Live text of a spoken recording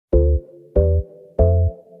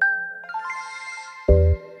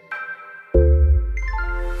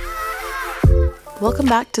Welcome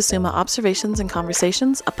back to Summa Observations and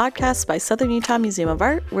Conversations, a podcast by Southern Utah Museum of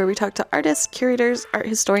Art, where we talk to artists, curators, art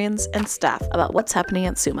historians, and staff about what's happening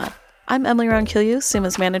at Summa. I'm Emily Ronkiliu,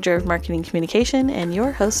 Summa's Manager of Marketing Communication, and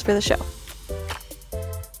your host for the show.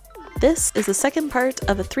 This is the second part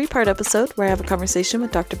of a three-part episode where I have a conversation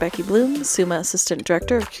with Dr. Becky Bloom, Summa Assistant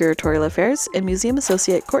Director of Curatorial Affairs, and Museum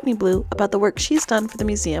Associate Courtney Blue about the work she's done for the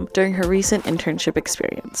museum during her recent internship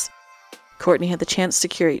experience. Courtney had the chance to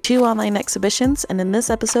curate 2 online exhibitions, and in this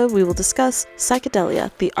episode we will discuss Psychedelia,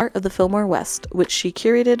 the Art of the Fillmore West, which she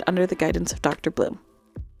curated under the guidance of Dr. Bloom.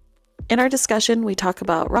 In our discussion, we talk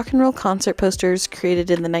about rock and roll concert posters created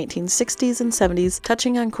in the 1960s and 70s,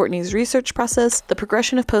 touching on Courtney's research process, the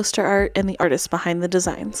progression of poster art, and the artists behind the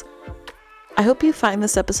designs. I hope you find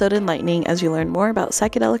this episode enlightening as you learn more about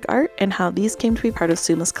psychedelic art and how these came to be part of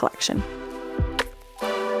Summa's collection.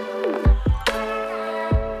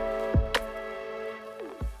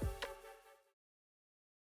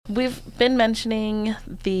 We've been mentioning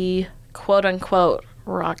the quote-unquote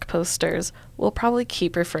rock posters. We'll probably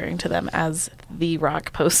keep referring to them as the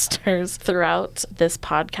rock posters throughout this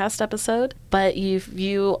podcast episode. But if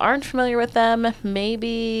you aren't familiar with them,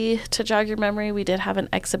 maybe to jog your memory, we did have an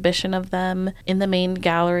exhibition of them in the main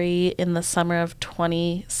gallery in the summer of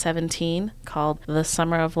 2017 called The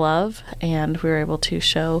Summer of Love. And we were able to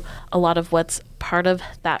show a lot of what's part of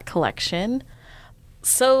that collection.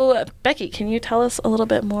 So, Becky, can you tell us a little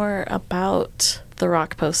bit more about the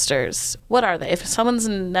rock posters? What are they? If someone's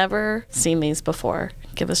never seen these before,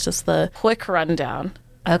 give us just the quick rundown.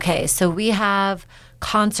 Okay, so we have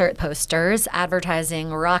concert posters advertising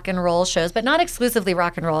rock and roll shows, but not exclusively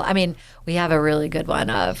rock and roll. I mean, we have a really good one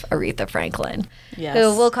of Aretha Franklin, yes,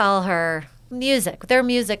 who we'll call her music. They're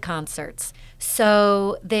music concerts.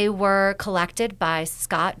 So they were collected by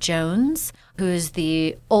Scott Jones, who's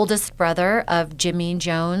the oldest brother of Jimmy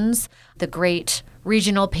Jones, the great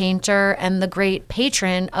regional painter and the great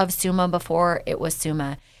patron of Summa before it was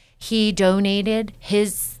Summa. He donated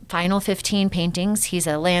his final 15 paintings. He's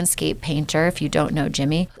a landscape painter, if you don't know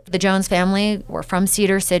Jimmy. The Jones family were from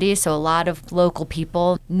Cedar City, so a lot of local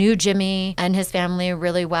people knew Jimmy and his family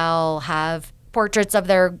really well, have portraits of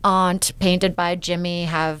their aunt painted by Jimmy,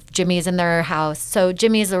 have Jimmy's in their house. So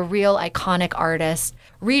Jimmy's a real iconic artist,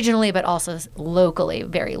 regionally, but also locally,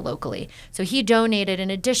 very locally. So he donated, in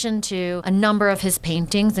addition to a number of his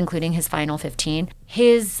paintings, including his final 15,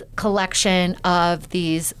 his collection of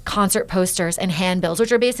these concert posters and handbills,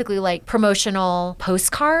 which are basically like promotional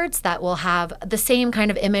postcards that will have the same kind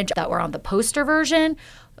of image that were on the poster version.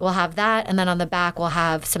 We'll have that, and then on the back we'll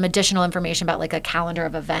have some additional information about like a calendar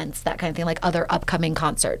of events, that kind of thing, like other upcoming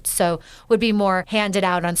concerts. So would be more handed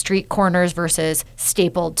out on street corners versus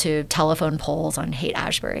stapled to telephone poles on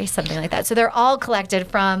Haight-Ashbury, something like that. So they're all collected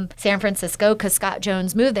from San Francisco because Scott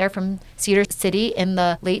Jones moved there from Cedar City in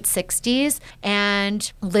the late 60s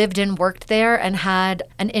and lived and worked there and had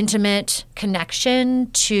an intimate connection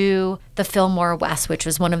to the Fillmore West, which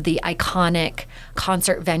was one of the iconic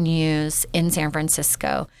concert venues in San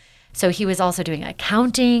Francisco. So he was also doing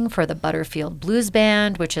accounting for the Butterfield Blues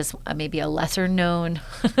Band, which is maybe a lesser known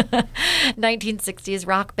 1960s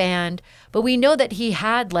rock band. But we know that he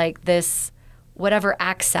had like this whatever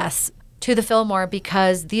access to the Fillmore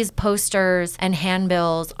because these posters and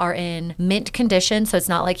handbills are in mint condition. So it's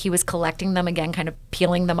not like he was collecting them again, kind of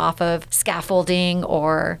peeling them off of scaffolding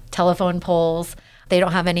or telephone poles. They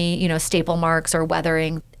don't have any, staple marks or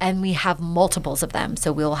weathering, and we have multiples of them.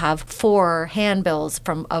 So we'll have 4 handbills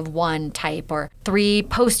of one type or 3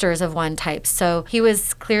 posters of one type. So he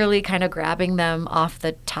was clearly kind of grabbing them off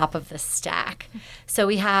the top of the stack. So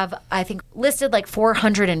we have, I think, listed like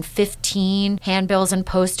 415 handbills and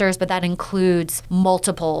posters, but that includes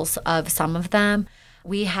multiples of some of them.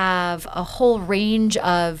 We have a whole range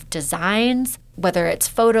of designs, whether it's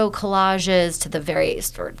photo collages to the very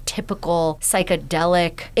sort of typical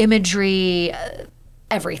psychedelic imagery,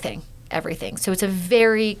 everything. So it's a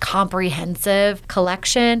very comprehensive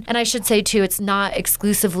collection. And I should say, too, it's not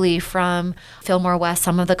exclusively from Fillmore West.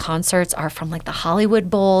 Some of the concerts are from like the Hollywood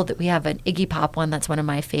Bowl. That we have an Iggy Pop one that's one of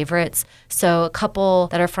my favorites. So a couple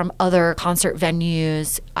that are from other concert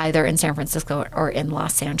venues, either in San Francisco or in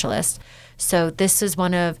Los Angeles. So this is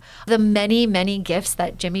one of the many, many gifts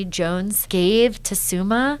that Jimmy Jones gave to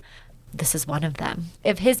Summa. This is one of them.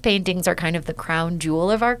 If his paintings are kind of the crown jewel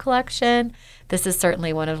of our collection, this is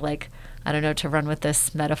certainly one of like, I don't know, to run with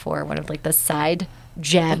this metaphor, one of like the side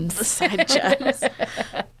gems. The side gems.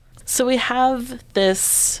 So we have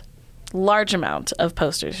this large amount of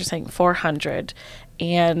posters. You're saying 400.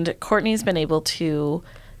 And Courtney's been able to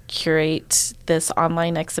curate this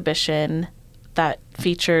online exhibition that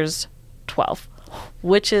features 12.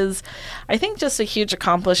 which is, I think, just a huge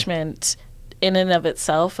accomplishment in and of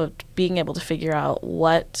itself of being able to figure out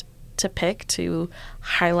what to pick to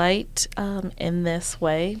highlight in this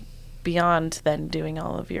way, beyond then doing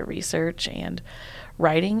all of your research and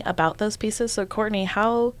writing about those pieces. So Courtney,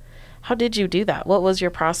 how did you do that? What was your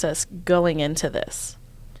process going into this?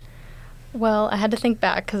 Well, I had to think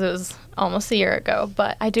back because it was almost a year ago,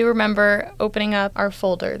 but I do remember opening up our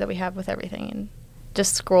folder that we have with everything and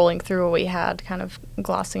just scrolling through what we had, kind of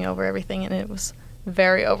glossing over everything, and it was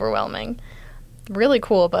very overwhelming. Really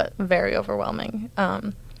cool, but very overwhelming.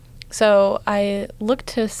 So I looked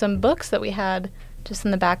to some books that we had just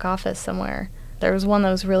in the back office somewhere. There was one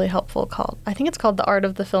that was really helpful I think it's called The Art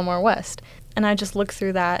of the Fillmore West. And I just looked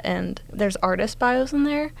through that, and there's artist bios in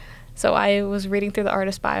there. So I was reading through the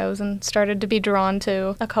artist bios and started to be drawn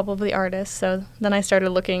to a couple of the artists. So then I started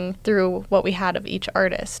looking through what we had of each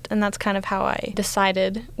artist. And that's kind of how I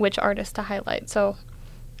decided which artist to highlight. So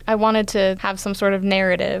I wanted to have some sort of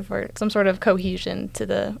narrative or some sort of cohesion to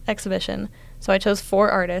the exhibition. So I chose 4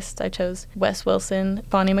 artists. I chose Wes Wilson,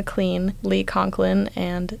 Bonnie McLean, Lee Conklin,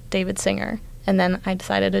 and David Singer. And then I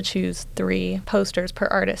decided to choose 3 posters per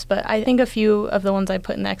artist. But I think a few of the ones I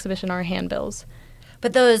put in the exhibition are handbills.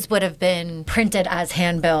 But those would have been printed as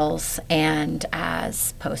handbills and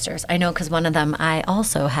as posters. I know because one of them I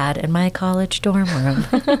also had in my college dorm room.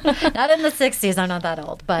 Not in the 60s, I'm not that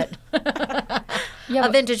old, but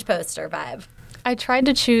a vintage poster vibe. I tried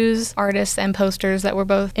to choose artists and posters that were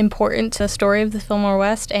both important to the story of the Fillmore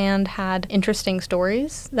West and had interesting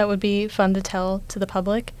stories that would be fun to tell to the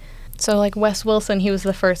public. So like Wes Wilson, he was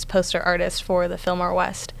the first poster artist for the Fillmore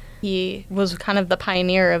West. He was kind of the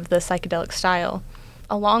pioneer of the psychedelic style,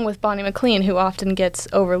 along with Bonnie McLean, who often gets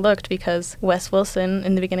overlooked because Wes Wilson,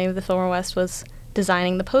 in the beginning of the Fillmore West, was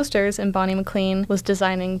designing the posters, and Bonnie McLean was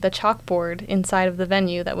designing the chalkboard inside of the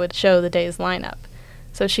venue that would show the day's lineup.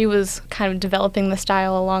 So she was kind of developing the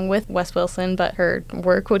style along with Wes Wilson, but her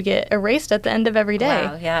work would get erased at the end of every day.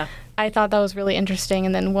 Wow, yeah. I thought that was really interesting.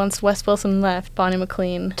 And then once Wes Wilson left, Bonnie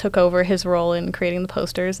McLean took over his role in creating the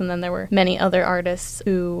posters. And then there were many other artists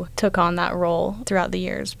who took on that role throughout the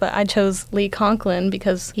years. But I chose Lee Conklin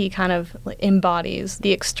because he kind of embodies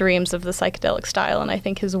the extremes of the psychedelic style. And I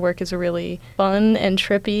think his work is really fun and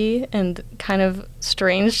trippy and kind of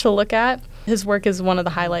strange to look at. His work is one of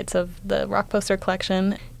the highlights of the rock poster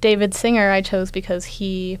collection. David Singer I chose because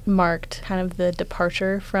he marked kind of the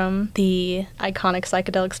departure from the iconic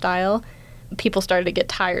psychedelic style. People started to get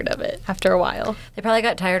tired of it after a while. They probably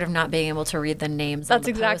got tired of not being able to read the names. That's on the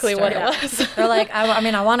exactly poster. what it was. They're like,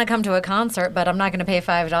 I want to come to a concert, but I'm not going to pay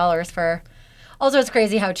 $5 for. Also, it's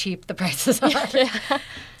crazy how cheap the prices are. Yeah.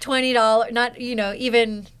 $20, not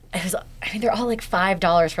even. They're all like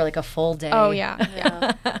 $5 for like a full day. Oh,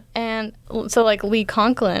 yeah. And so like Lee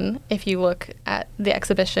Conklin, if you look at the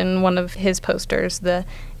exhibition, one of his posters,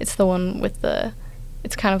 it's the one with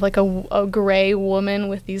it's kind of like a gray woman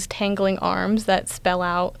with these tangling arms that spell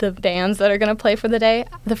out the bands that are going to play for the day.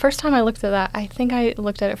 The first time I looked at that, I think I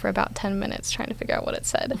looked at it for about 10 minutes trying to figure out what it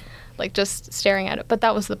said. Like just staring at it. But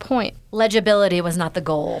that was the point. Legibility was not the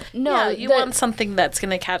goal. No, you want something that's going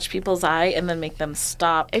to catch people's eye and then make them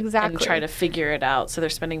stop and try to figure it out. So they're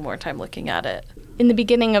spending more time looking at it. In the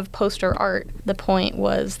beginning of poster art, the point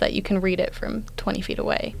was that you can read it from 20 feet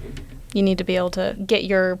away. You need to be able to get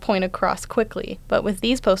your point across quickly. But with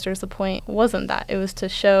these posters, the point wasn't that. It was to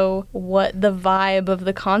show what the vibe of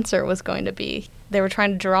the concert was going to be. They were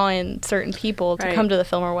trying to draw in certain people to come to the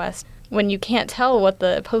Fillmore West. When you can't tell what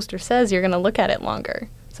the poster says, you're going to look at it longer.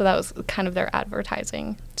 So that was kind of their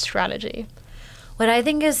advertising strategy. What I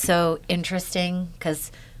think is so interesting,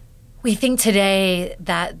 because we think today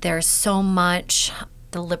that there's so much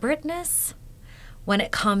deliberateness when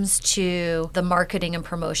it comes to the marketing and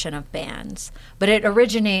promotion of bands. But it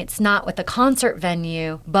originates not with the concert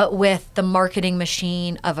venue, but with the marketing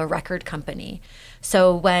machine of a record company.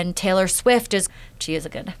 So when Taylor Swift is, to use a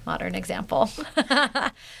good modern example,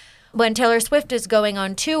 when Taylor Swift is going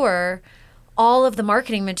on tour, all of the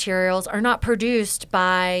marketing materials are not produced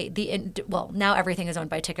by now everything is owned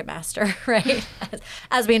by Ticketmaster, right?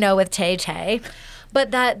 As we know with Tay.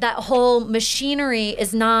 But that whole machinery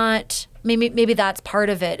is not, maybe that's part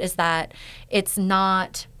of it, is that it's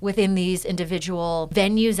not within these individual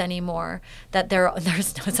venues anymore, that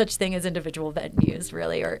there's no such thing as individual venues,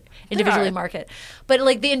 really, or individually market. But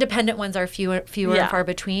like the independent ones are fewer and far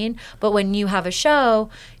between. But when you have a show,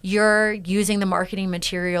 you're using the marketing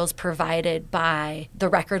materials provided by the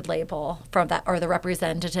record label from that, or the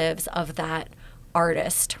representatives of that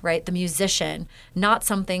artist, right? The musician, not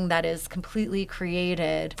something that is completely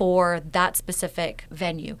created for that specific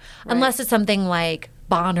venue. Right. Unless it's something like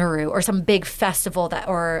Bonnaroo or some big festival that,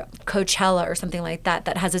 or Coachella or something like that,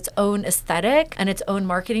 that has its own aesthetic and its own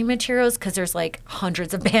marketing materials because there's like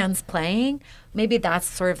hundreds of bands playing. Maybe that's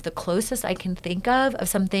sort of the closest I can think of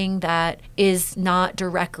something that is not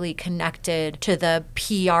directly connected to the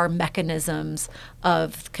PR mechanisms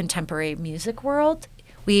of contemporary music world.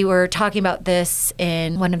 We were talking about this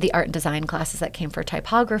in one of the art and design classes that came for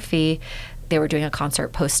typography. They were doing a concert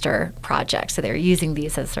poster project, so they were using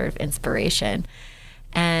these as sort of inspiration.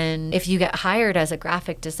 And if you get hired as a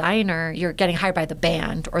graphic designer, you're getting hired by the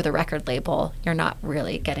band or the record label. You're not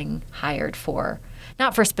really getting hired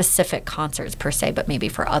not for specific concerts per se, but maybe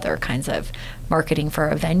for other kinds of marketing for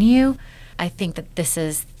a venue. I think that this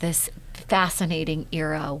is this fascinating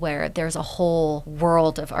era where there's a whole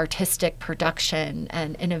world of artistic production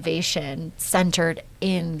and innovation centered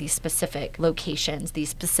in these specific locations, these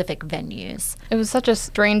specific venues. It was such a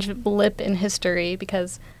strange blip in history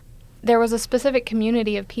because there was a specific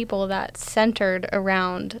community of people that centered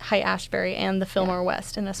around Haight-Ashbury and the Fillmore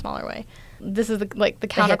West in a smaller way. This is the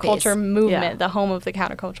counterculture movement, the home of the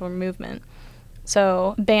countercultural movement.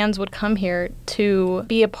 So bands would come here to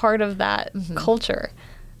be a part of that culture.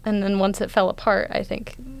 And then once it fell apart, I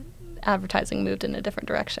think advertising moved in a different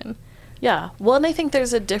direction. Yeah. Well, and I think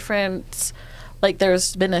there's a difference. Like,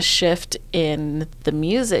 there's been a shift in the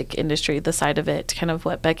music industry, the side of it, kind of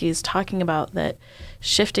what Becky's talking about, that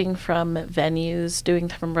shifting from venues doing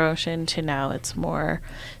the promotion to now it's more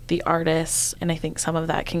the artists. And I think some of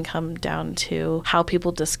that can come down to how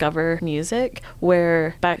people discover music,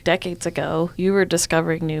 where back decades ago, you were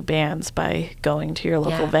discovering new bands by going to your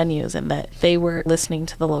local venues, and that they were listening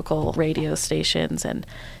to the local radio stations, and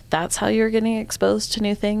that's how you're getting exposed to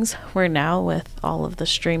new things. Where now, with all of the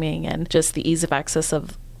streaming and just the ease of access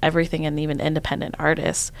of everything, and even independent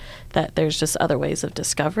artists, that there's just other ways of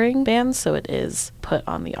discovering bands. So it is put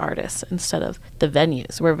on the artists instead of the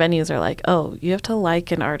venues, where venues are like, oh, you have to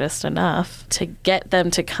like an artist enough to get them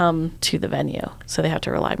to come to the venue. So they have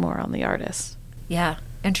to rely more on the artists. Yeah,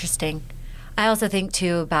 interesting. I also think,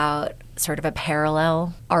 too, about sort of a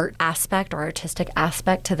parallel art aspect or artistic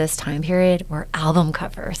aspect to this time period were album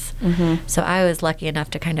covers. So I was lucky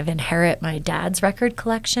enough to kind of inherit my dad's record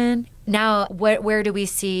collection. Now, where do we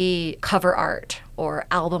see cover art or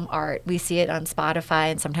album art? We see it on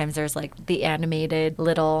Spotify, and sometimes there's like the animated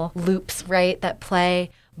little loops, right, that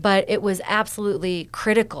play. But it was absolutely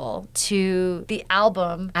critical to the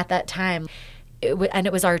album at that time. And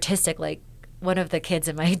it was artistic, like, one of the kids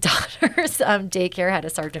in my daughter's daycare had a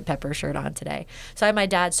Sgt. Pepper shirt on today. So I had my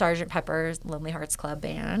dad's Sgt. Pepper's Lonely Hearts Club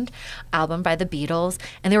Band album by the Beatles,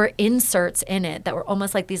 and there were inserts in it that were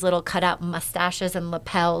almost like these little cutout mustaches and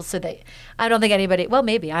lapels. So I don't think anybody, well,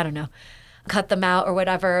 maybe, I don't know, cut them out or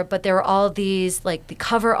whatever. But there were all these, like, the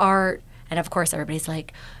cover art, and of course everybody's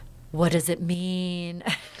like, what does it mean?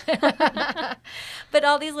 But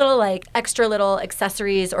all these little, like, extra little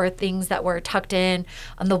accessories or things that were tucked in.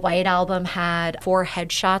 The White Album had 4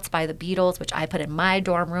 headshots by the Beatles, which I put in my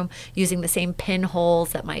dorm room using the same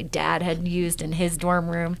pinholes that my dad had used in his dorm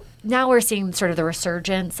room. Now we're seeing sort of the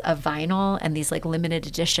resurgence of vinyl and these, like, limited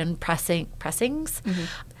edition pressings.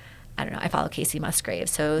 I don't know, I follow Casey Musgrave,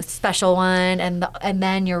 so special one, and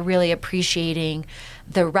then you're really appreciating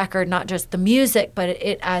the record, not just the music, but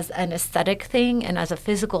it as an aesthetic thing and as a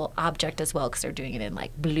physical object as well, because they're doing it in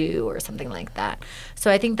like blue or something like that. So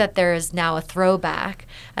I think that there is now a throwback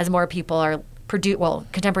as more people are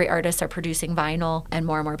contemporary artists are producing vinyl and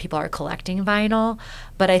more people are collecting vinyl.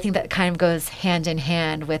 But I think that kind of goes hand in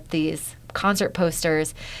hand with these concert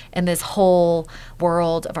posters and this whole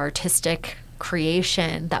world of artistic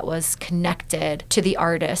creation that was connected to the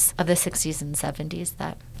artists of the 60s and 70s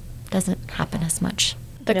that doesn't happen as much.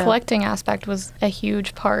 The collecting aspect was a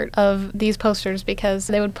huge part of these posters because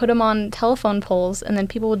they would put them on telephone poles and then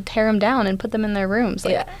people would tear them down and put them in their rooms.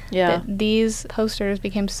 These posters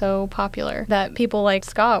became so popular that people like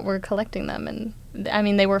Scott were collecting them, and I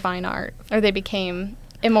mean, they were fine art, or they became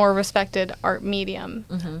a more respected art medium.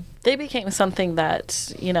 They became something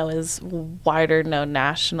that, is wider known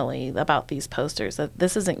nationally about these posters. That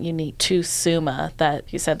this isn't unique to Summa,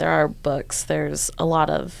 that you said there are books, there's a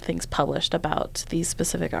lot of things published about these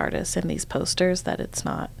specific artists and these posters, that it's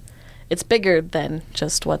bigger than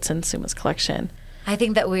just what's in Summa's collection. I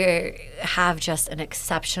think that we have just an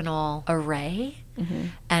exceptional array.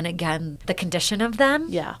 And again, the condition of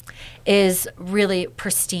them is really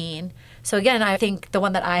pristine. So again, I think the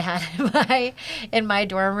one that I had in my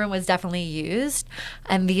dorm room was definitely used.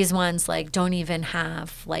 And these ones, like, don't even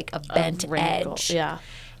have, like, a bent edge.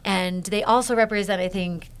 And they also represent, I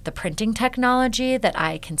think, the printing technology that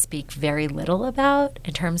I can speak very little about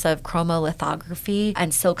in terms of chromolithography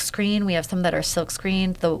and silkscreen. We have some that are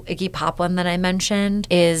silkscreen. The Iggy Pop one that I mentioned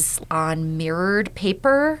is on mirrored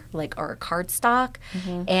paper, like or cardstock,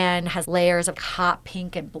 and has layers of hot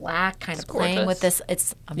pink and black kind of playing with this.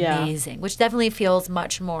 It's amazing, which definitely feels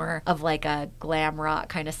much more of like a glam rock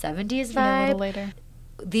kind of 70s vibe. Yeah, a little later.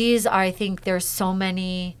 These are, I think there's so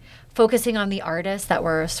many focusing on the artists that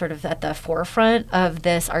were sort of at the forefront of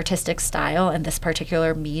this artistic style and this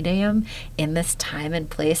particular medium in this time and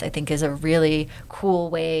place, I think is a really cool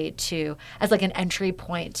way to, as like an entry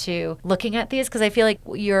point to looking at these, because I feel like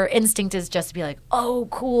your instinct is just to be like, oh,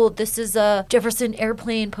 cool, this is a Jefferson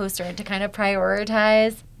Airplane poster, and to kind of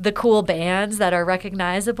prioritize the cool bands that are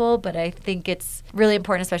recognizable. But I think it's really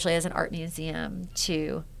important, especially as an art museum,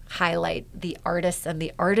 to highlight the artists and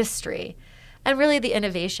the artistry and really the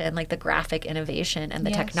innovation, like the graphic innovation and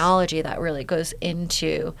the technology that really goes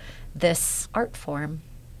into this art form.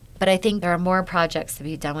 But I think there are more projects to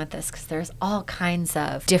be done with this because there's all kinds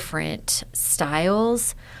of different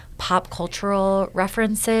styles, pop cultural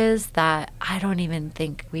references that I don't even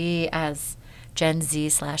think we as Gen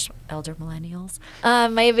Z / elder millennials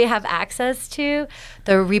maybe have access to.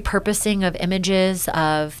 The repurposing of images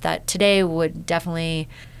of that today would definitely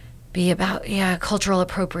be about, cultural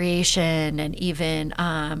appropriation and even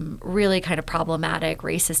really kind of problematic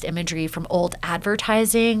racist imagery from old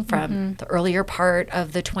advertising from the earlier part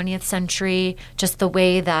of the 20th century. Just the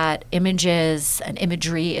way that images and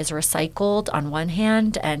imagery is recycled on one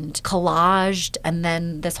hand and collaged, and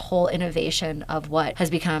then this whole innovation of what has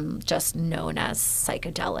become just known as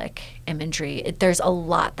psychedelic imagery. There's a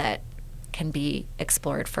lot that can be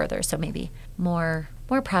explored further, so maybe more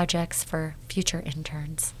projects for future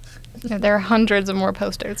interns. There are hundreds of more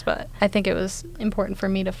posters, but I think it was important for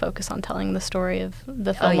me to focus on telling the story of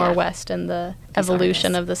the Fillmore West and the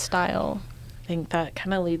evolution of the style. I think that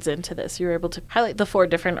kind of leads into this. You were able to highlight the 4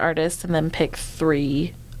 different artists and then pick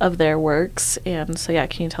 3 of their works. And so,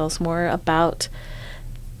 can you tell us more about,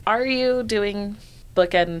 are you doing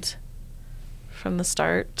bookend from the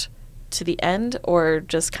start to the end, or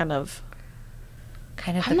just kind of the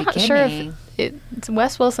I'm beginning? not sure if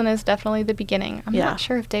Wes Wilson is definitely the beginning. I'm not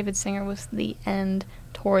sure if David Singer was the end,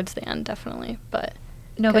 towards the end, definitely. But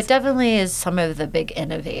no, but definitely is some of the big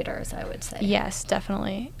innovators, I would say. Yes,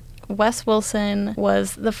 definitely. Wes Wilson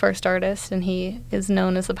was the first artist, and he is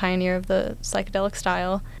known as the pioneer of the psychedelic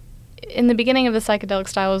style. In the beginning of the psychedelic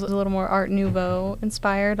style, it was a little more Art Nouveau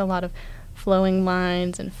inspired, a lot of flowing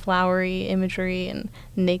lines and flowery imagery and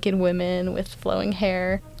naked women with flowing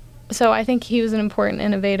hair. So I think he was an important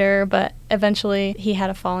innovator, but eventually he had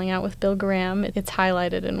a falling out with Bill Graham. It's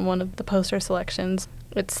highlighted in one of the poster selections.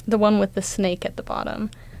 It's the one with the snake at the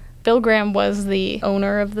bottom. Bill Graham was the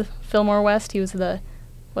owner of the Fillmore West. He was the,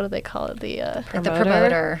 what do they call it? The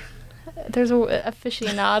promoter. There's a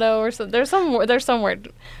aficionado or something. There's some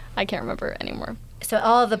word. I can't remember anymore. So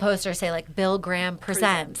all of the posters say like Bill Graham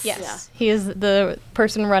presents. Yes. Yeah. He is the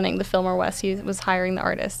person running the Fillmore West. He was hiring the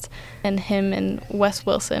artists. And him and Wes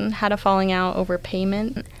Wilson had a falling out over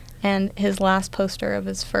payment. And his last poster of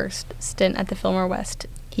his first stint at the Fillmore West,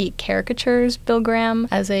 he caricatures Bill Graham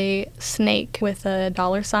as a snake with a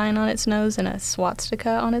 $sign on its nose and a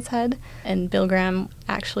swastika on its head. And Bill Graham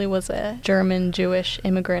actually was a German Jewish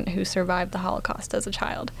immigrant who survived the Holocaust as a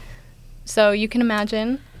child. So you can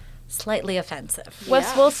imagine. Slightly offensive.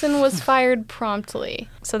 Wes Wilson was fired promptly.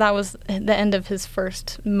 So that was the end of his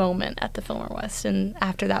first moment at the Fillmore West. And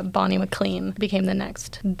after that, Bonnie McLean became the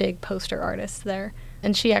next big poster artist there.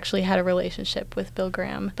 And she actually had a relationship with Bill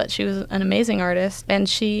Graham. But she was an amazing artist. And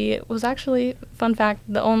she was actually, fun fact,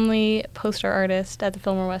 the only poster artist at the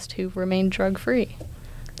Fillmore West who remained drug-free.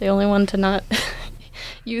 The only one to not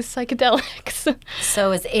use psychedelics.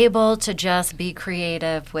 So is able to just be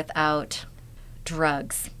creative without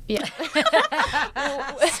drugs. Yeah.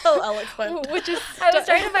 So eloquent. Which is I was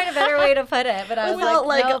trying to find a better way to put it, but I was without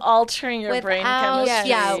like, nope. altering your brain chemistry.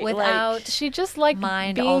 Yeah, without she just liked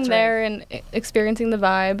mind being altering. there and experiencing the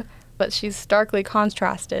vibe, but she's starkly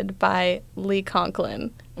contrasted by Lee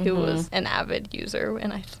Conklin, who was an avid user,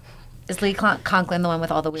 and Is Lee Conklin the one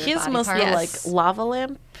with all the weird He's body mostly parts? like lava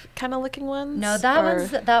lamp kind of looking ones? No,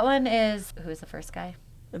 that one is who's the first guy?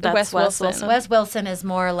 That's Wes Wilson. Wes Wilson is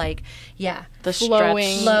more like, the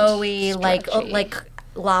flowing, flowy, stretchy. like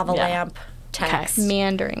lava lamp text.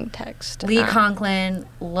 meandering text. Lee Conklin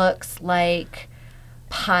looks like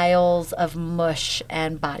piles of mush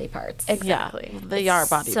and body parts. Exactly. They are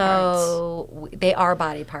body parts. So they are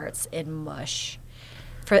body parts in mush.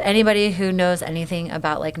 For anybody who knows anything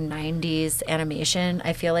about like 90s animation,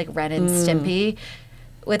 I feel like Ren and Stimpy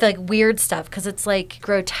with like weird stuff because it's like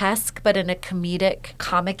grotesque but in a comedic,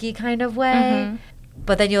 comic-y kind of way.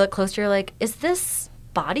 But then you look closer, you're like, is this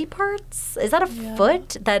body parts? Is that a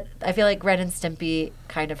foot? That I feel like Ren and Stimpy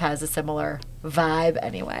kind of has a similar vibe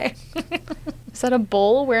anyway. Is that a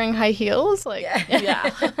bull wearing high heels? Like,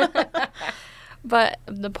 Yeah. But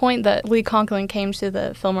the point that Lee Conklin came to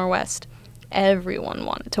the Fillmore West, everyone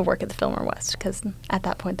wanted to work at the Fillmore West because at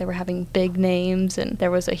that point they were having big names and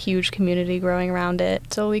there was a huge community growing around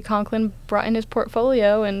it. So Lee Conklin brought in his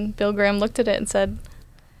portfolio and Bill Graham looked at it and said,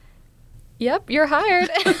 "Yep, you're hired."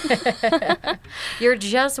 You're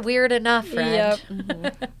just weird enough, friend.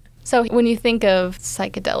 Yep. So when you think of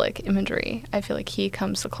psychedelic imagery, I feel like he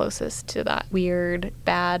comes the closest to that weird,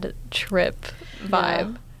 bad trip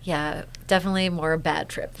vibe. Yeah, definitely more bad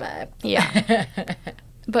trip vibe. Yeah.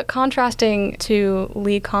 But contrasting to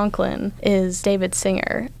Lee Conklin is David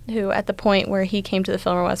Singer, who at the point where he came to the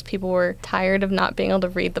Fillmore West, people were tired of not being able to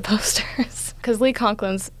read the posters. Because Lee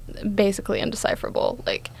Conklin's basically indecipherable.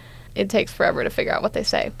 Like, it takes forever to figure out what they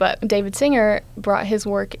say. But David Singer brought his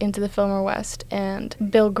work into the Fillmore West, and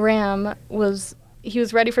Bill Graham was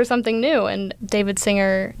ready for something new. And David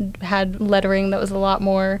Singer had lettering that was a lot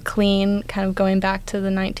more clean, kind of going back to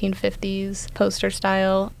the 1950s poster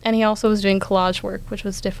style. And he also was doing collage work, which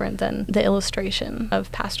was different than the illustration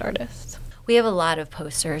of past artists. We have a lot of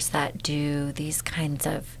posters that do these kinds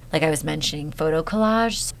of, like I was mentioning, photo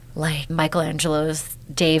collages, like Michelangelo's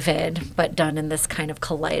David, but done in this kind of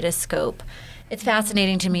kaleidoscope. It's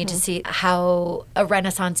fascinating to me to see how a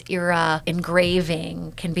Renaissance era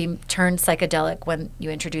engraving can be turned psychedelic when you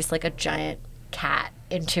introduce like a giant cat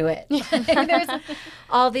into it. There's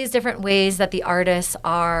all these different ways that the artists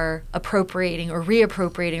are appropriating or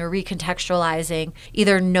reappropriating or recontextualizing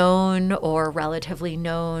either known or relatively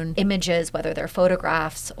known images, whether they're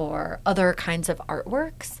photographs or other kinds of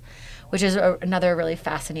artworks, which is another really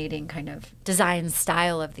fascinating kind of design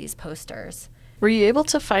style of these posters. Were you able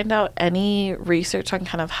to find out any research on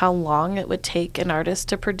kind of how long it would take an artist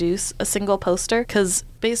to produce a single poster? Because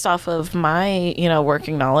based off of my,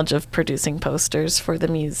 working knowledge of producing posters for the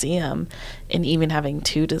museum and even having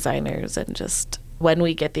 2 designers and just when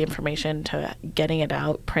we get the information to getting it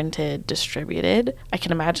out, printed, distributed, I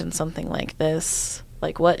can imagine something like this.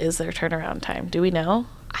 Like, what is their turnaround time? Do we know?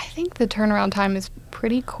 I think the turnaround time is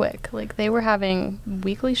pretty quick. Like, they were having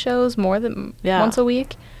weekly shows more than once a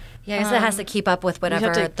week. Yeah, I guess it has to keep up with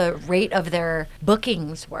whatever the rate of their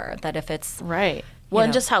bookings were. That if it's right. Well,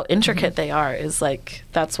 and just how intricate they are is like,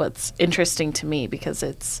 that's what's interesting to me because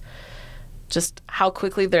it's just how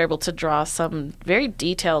quickly they're able to draw some very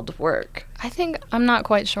detailed work. I'm not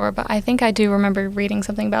quite sure, but I think I do remember reading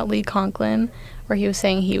something about Lee Conklin where he was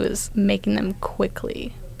saying he was making them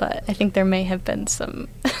quickly. But I think there may have been some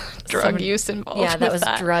drug use involved. Yeah, that was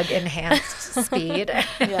drug-enhanced speed.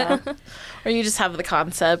 Yeah. Or you just have the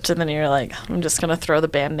concept and then you're like, I'm just going to throw the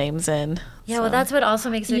band names in. Yeah, well, that's what also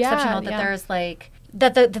makes it exceptional, that there's like,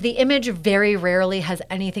 that the image very rarely has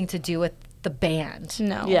anything to do with the band.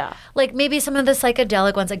 No. Yeah. Like maybe some of the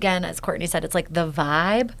psychedelic ones, again, as Courtney said, it's like the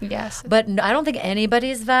vibe. Yes. But I don't think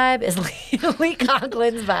anybody's vibe is Lee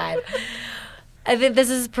Conklin's vibe. I think this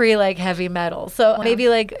is like heavy metal. So maybe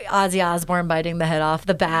like Ozzy Osbourne biting the head off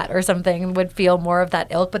the bat or something would feel more of that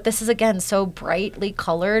ilk. But this is, again, so brightly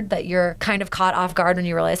colored that you're kind of caught off guard when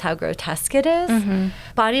you realize how grotesque it is. Mm-hmm.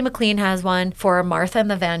 Bonnie McLean has one for Martha and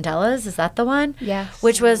the Vandellas. Is that the one? Yes.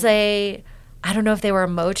 Which was I don't know if they were a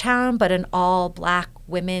Motown, but an all-black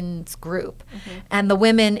women's group. Mm-hmm. And the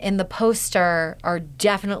women in the poster are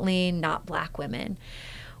definitely not black women,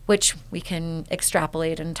 which we can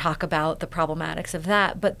extrapolate and talk about the problematics of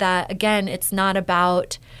that. But that, again, it's not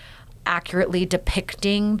about accurately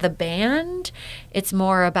depicting the band. It's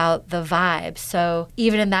more about the vibe. So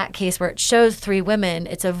even in that case where it shows 3 women,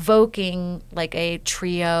 it's evoking like a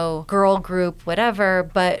trio, girl group, whatever,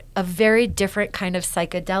 but a very different kind of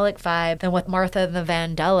psychedelic vibe than what Martha and the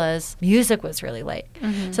Vandellas' music was really like.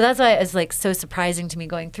 Mm-hmm. So that's why it's like so surprising to me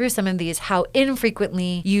going through some of these, how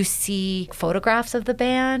infrequently you see photographs of the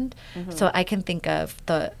band. Mm-hmm. So I can think of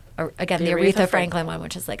the Aretha Franklin one,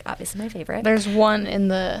 which is like obviously my favorite. There's one in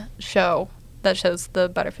the show that shows the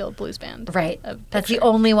Butterfield Blues Band. Right. That's the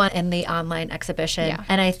only one in the online exhibition. Yeah.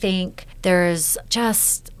 And I think there's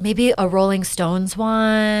just maybe a Rolling Stones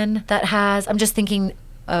one that has, I'm just thinking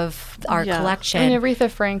of our Yeah. collection. I mean, Aretha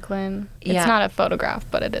Franklin. It's Yeah. not a photograph,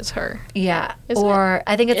 but it is her. Yeah. Isn't Or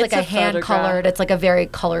I think it's like It's a a hand colored, it's like a very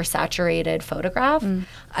color saturated photograph.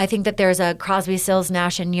 I think that there's a Crosby, Stills,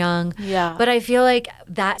 Nash and Young. Yeah. But I feel like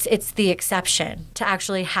it's the exception to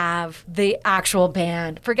actually have the actual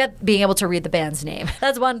band. Forget being able to read the band's name.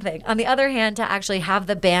 That's one thing. On the other hand, to actually have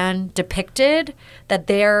the band depicted, that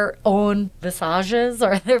their own visages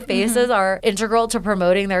or their faces are integral to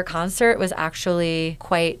promoting their concert, was actually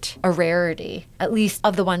quite a rarity, at least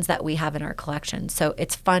of the ones that we have in our collection. So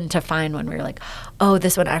it's fun to find when we're like, oh,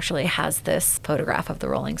 this one actually has this photograph of the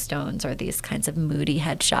Rolling Stones, or these kinds of moody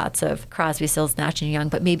headshots of Crosby, Stills, Nash and Young.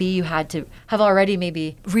 But maybe you had to have already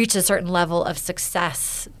maybe reached a certain level of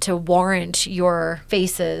success to warrant your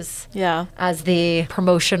faces Yeah. as the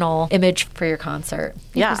promotional image for your concert.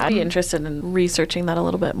 Yeah, I'd be interested in researching that a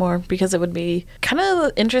little bit more, because it would be kind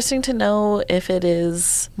of interesting to know if it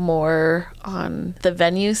is more on the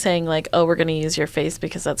venue saying like, oh, we're going to use your face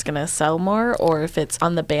because that's going to sell more, or if it's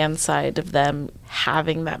on the band side of them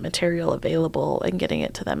having that material available and getting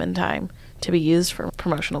it to them in time to be used for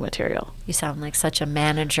promotional material. You sound like such a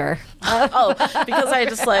manager. Oh, because I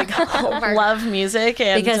just like love music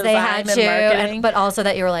and Because they design had and to, marketing. but also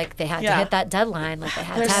that you were like, they had to Yeah. hit that deadline. Like they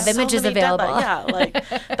had There's to have so images many available. deadlines. Yeah, like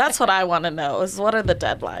that's what I want to know is what are the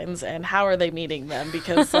deadlines and how are they meeting them?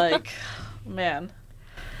 Because like, man.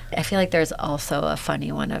 I feel like there's also a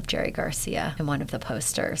funny one of Jerry Garcia in one of the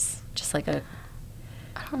posters. Just like a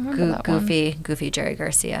I don't remember that one. goofy Jerry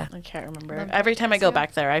Garcia. I can't remember. Love Every time I go Garcia.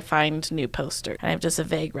 back there, I find new posters. And I have just a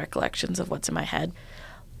vague recollections of what's in my head.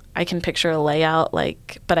 I can picture a layout,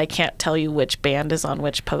 but I can't tell you which band is on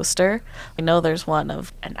which poster. I know there's one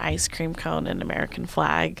of an ice cream cone and American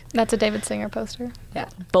flag. That's a David Singer poster. Yeah.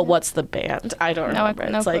 But what's the band? I don't remember.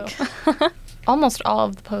 No It's like, clue. Almost all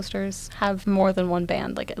of the posters have more than one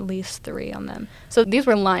band, like at least 3 on them. So these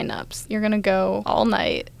were lineups. You're going to go all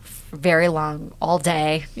night. Very long, all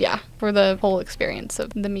day. Yeah, for the whole experience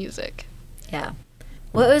of the music. Yeah.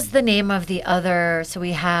 What was the name of the other? So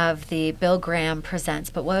we have the Bill Graham Presents,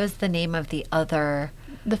 but what was the name of the other?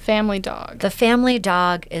 The Family Dog. The Family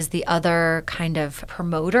Dog is the other kind of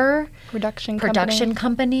promoter, production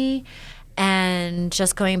company. And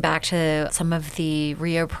just going back to some of the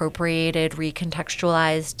reappropriated,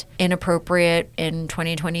 recontextualized, inappropriate in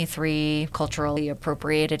 2023 culturally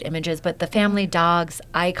appropriated images, but the Family Dog's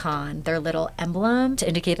icon, their little emblem to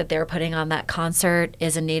indicate that they're putting on that concert,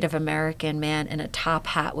 is a Native American man in a top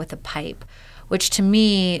hat with a pipe, which to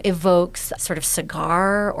me evokes sort of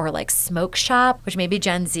cigar or like smoke shop, which maybe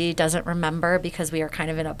Gen Z doesn't remember because we are kind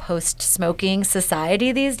of in a post-smoking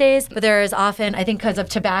society these days. But there is often, I think because of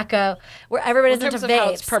tobacco, where everybody's In into terms of how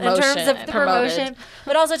it's vapes. In terms of promotion the and promotion. promoted.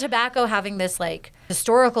 But also tobacco having this like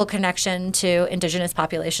historical connection to indigenous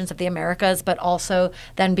populations of the Americas, but also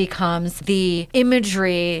then becomes the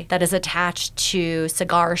imagery that is attached to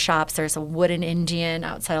cigar shops. There's a wooden Indian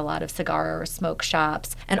outside a lot of cigar or smoke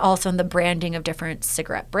shops, and also in the branding of different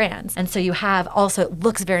cigarette brands. And so you have also, it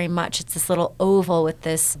looks very much, it's this little oval with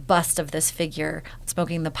this bust of this figure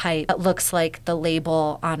smoking the pipe that looks like the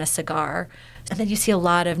label on a cigar. And then you see a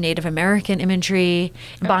lot of Native American imagery.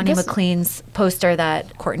 Bonnie McLean's poster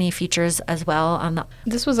that Courtney features as well on the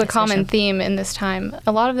This was a common exhibition. theme in this time.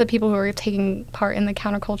 A lot of the people who were taking part in the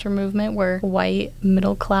counterculture movement were white,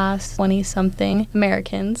 middle class, 20-something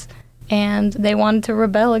Americans. And they wanted to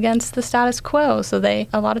rebel against the status quo. So they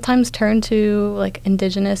a lot of times turned to like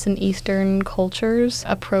indigenous and Eastern cultures,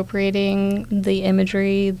 appropriating the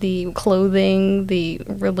imagery, the clothing, the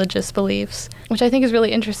religious beliefs, which I think is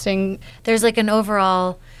really interesting. There's like an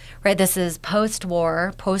overall, right, this is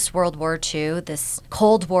post-war, post-World War II, this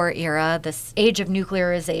Cold War era, this age of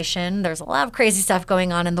nuclearization. There's a lot of crazy stuff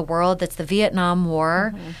going on in the world. That's the Vietnam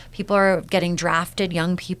War. People are getting drafted,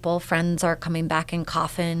 young people, friends are coming back in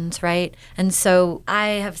coffins, right? And so I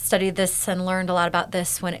have studied this and learned a lot about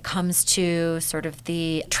this when it comes to sort of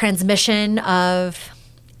the transmission of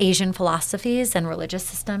Asian philosophies and religious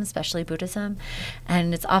systems, especially Buddhism.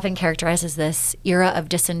 And it's often characterized as this era of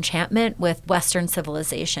disenchantment with Western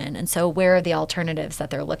civilization. And so where are the alternatives that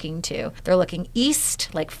they're looking to? They're looking east,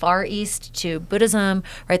 like far east, to Buddhism,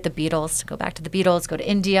 right? The Beatles, to go back to the Beatles, go to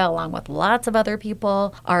India, along with lots of other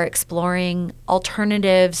people, are exploring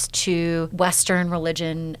alternatives to Western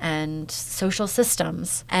religion and social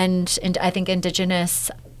systems. And I think indigenous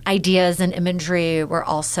ideas and imagery were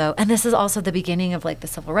also, and this is also the beginning of like the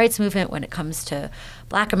civil rights movement when it comes to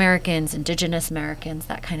Black Americans, Indigenous Americans,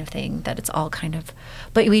 that kind of thing, that it's all kind of,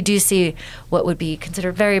 but we do see what would be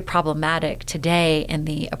considered very problematic today in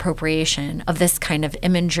the appropriation of this kind of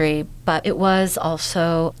imagery, but it was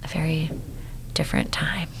also a very different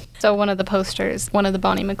time. So one of the posters, one of the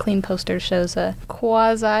Bonnie McLean posters shows a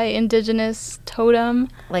quasi-indigenous totem.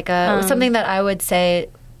 Like something that I would say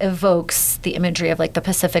evokes the imagery of like the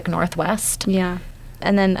Pacific Northwest. Yeah.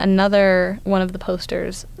 And then another one of the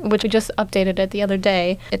posters, which we just updated it the other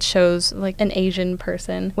day, it shows like an Asian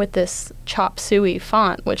person with this chop suey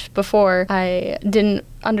font, which before I didn't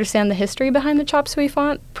understand the history behind the chop suey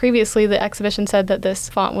font. Previously, the exhibition said that this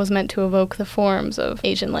font was meant to evoke the forms of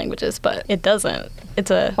Asian languages, but it doesn't. It's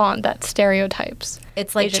a font that stereotypes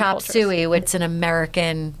It's like Asian chop cultures. suey, which is an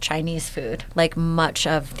American Chinese food, like much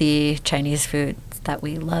of the Chinese foods that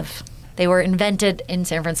we love. They were invented in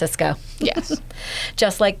San Francisco. Yes.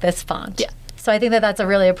 Just like this font. Yeah. So I think that that's a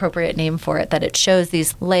really appropriate name for it, that it shows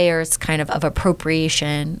these layers kind of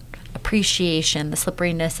appropriation, appreciation, the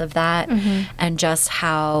slipperiness of that, and just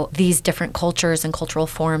how these different cultures and cultural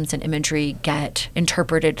forms and imagery get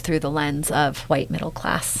interpreted through the lens of white middle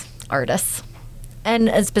class artists.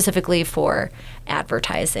 And specifically for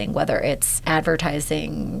advertising, whether it's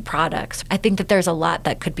advertising products. I think that there's a lot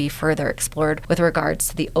that could be further explored with regards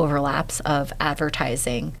to the overlaps of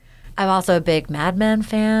advertising. I'm also a big Mad Men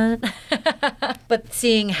fan, but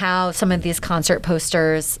seeing how some of these concert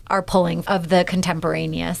posters are pulling of the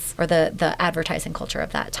contemporaneous or the advertising culture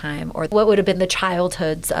of that time, or what would have been the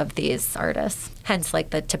childhoods of these artists, hence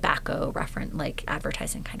like the tobacco reference, like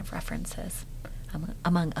advertising kind of references,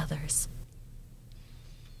 among others.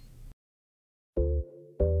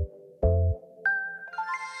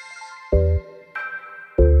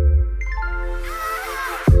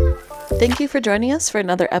 Thank you for joining us for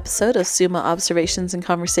another episode of SUMA Observations and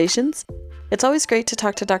Conversations. It's always great to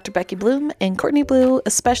talk to Dr. Becky Bloom and Courtney Blue,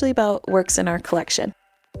 especially about works in our collection.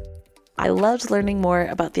 I loved learning more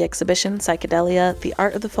about the exhibition Psychedelia, The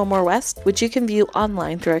Art of the Fillmore West, which you can view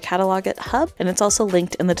online through our catalog at Hub, and it's also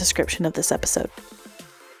linked in the description of this episode.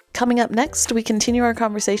 Coming up next, we continue our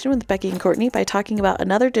conversation with Becky and Courtney by talking about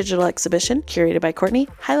another digital exhibition curated by Courtney,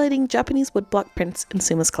 highlighting Japanese woodblock prints in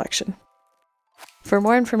SUMA's collection. For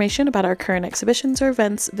more information about our current exhibitions or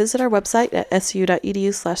events, visit our website at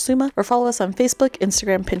su.edu/SUMA or follow us on Facebook,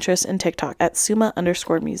 Instagram, Pinterest, and TikTok at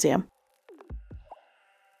SUMA_museum.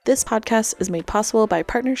 This podcast is made possible by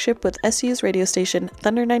partnership with SU's radio station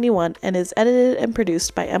Thunder 91 and is edited and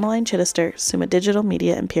produced by Emmeline Chittister, SUMA Digital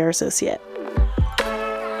Media and PR Associate.